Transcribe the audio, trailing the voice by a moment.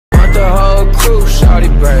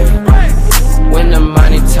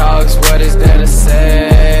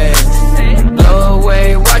say. Blow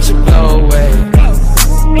away, watch it blow away.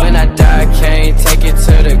 When I die, I can't take it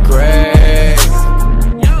to the grave.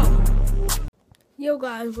 Yo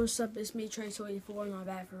guys, what's up? It's me, Trey24, my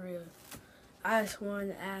bad for real. I just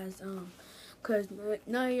wanted to ask, cause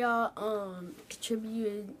none of y'all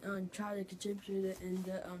contributed, tried to contribute in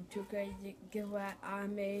the 2K giveaway I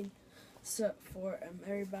made, so for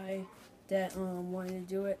everybody that wanted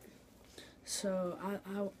to do it. So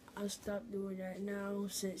I stopped doing that now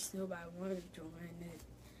since nobody wanted to join it.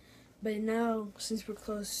 But now since we're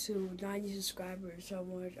close to 90 subscribers,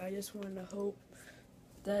 I just want to hope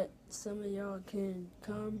that some of y'all can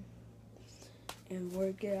come and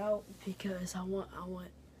work it out, because I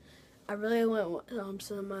really want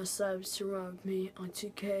some of my subs to run with me on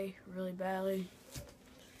 2K really badly.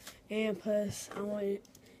 And plus,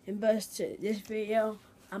 to this video,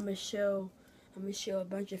 I'm gonna show a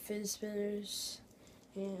bunch of fidget spinners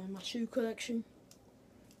and my shoe collection.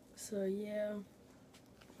 So yeah,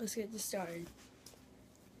 let's get this started.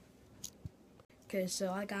 Okay,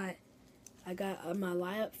 so I got my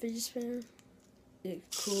light up fidget spinner.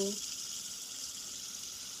 It's cool.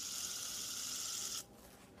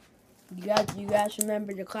 You guys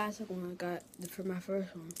remember the classic one I got for my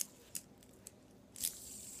first one?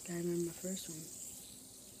 Gotta remember my first one.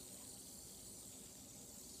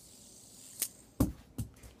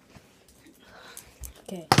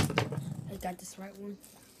 Okay, I got this right one.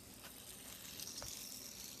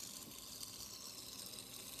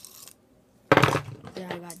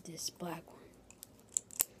 Then I got this black one.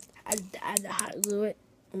 I had to hot glue it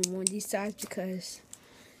on one of these sides because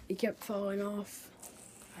it kept falling off.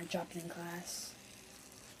 I dropped it in class.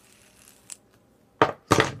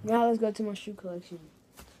 Now let's go to my shoe collection.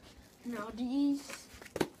 Now these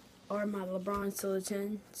are my LeBron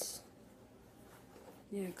Solitens.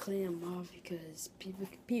 Yeah, clean them off because people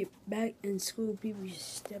back in school, people used to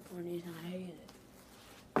step on these and I hated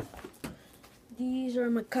it. These are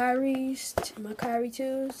my Kyrie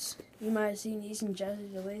 2s. You might have seen these in Jesse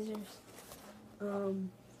the Lasers.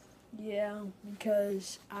 Yeah,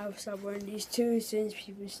 because I stopped wearing these 2s since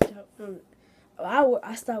people stopped.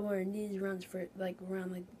 I stopped wearing these around the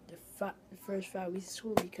first 5 weeks of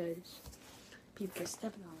school because people kept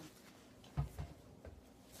stepping on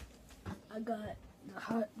them. I got the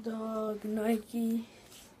Hot Dog Nike.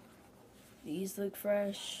 These look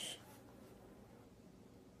fresh.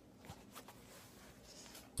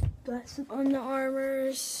 Got some Under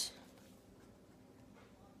Armours.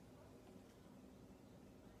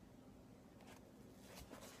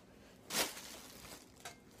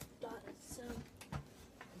 Got some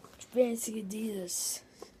fancy Adidas.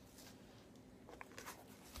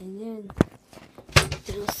 And then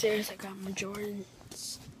downstairs I got my Jordans.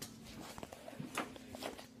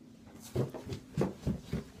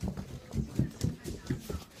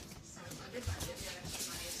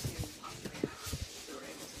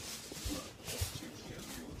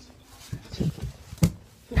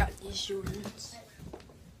 Got these Jordans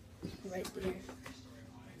right there.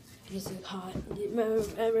 These look hot. Remember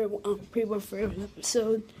Pre-War Forever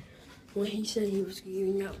episode when he said he was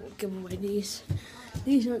giving away these?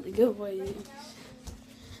 These aren't the giveaway.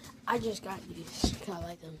 I just got these because I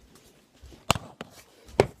like them.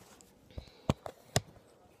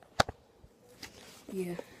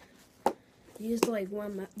 Yeah, these are like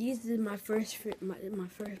these is my first pair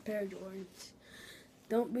of Jordans.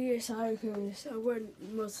 Don't be excited because I wear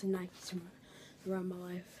mostly Nikes around my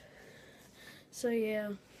life. So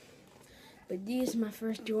yeah, but these are my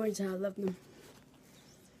first Jordans and I love them.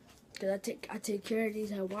 Cause I take care of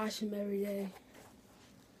these. I wash them every day.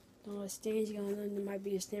 Don't let stains going on. There might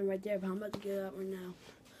be a stain right there, but I'm about to get that one now.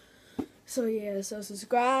 So yeah, so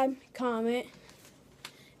subscribe, comment,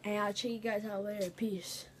 and I'll check you guys out later.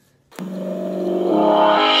 Peace.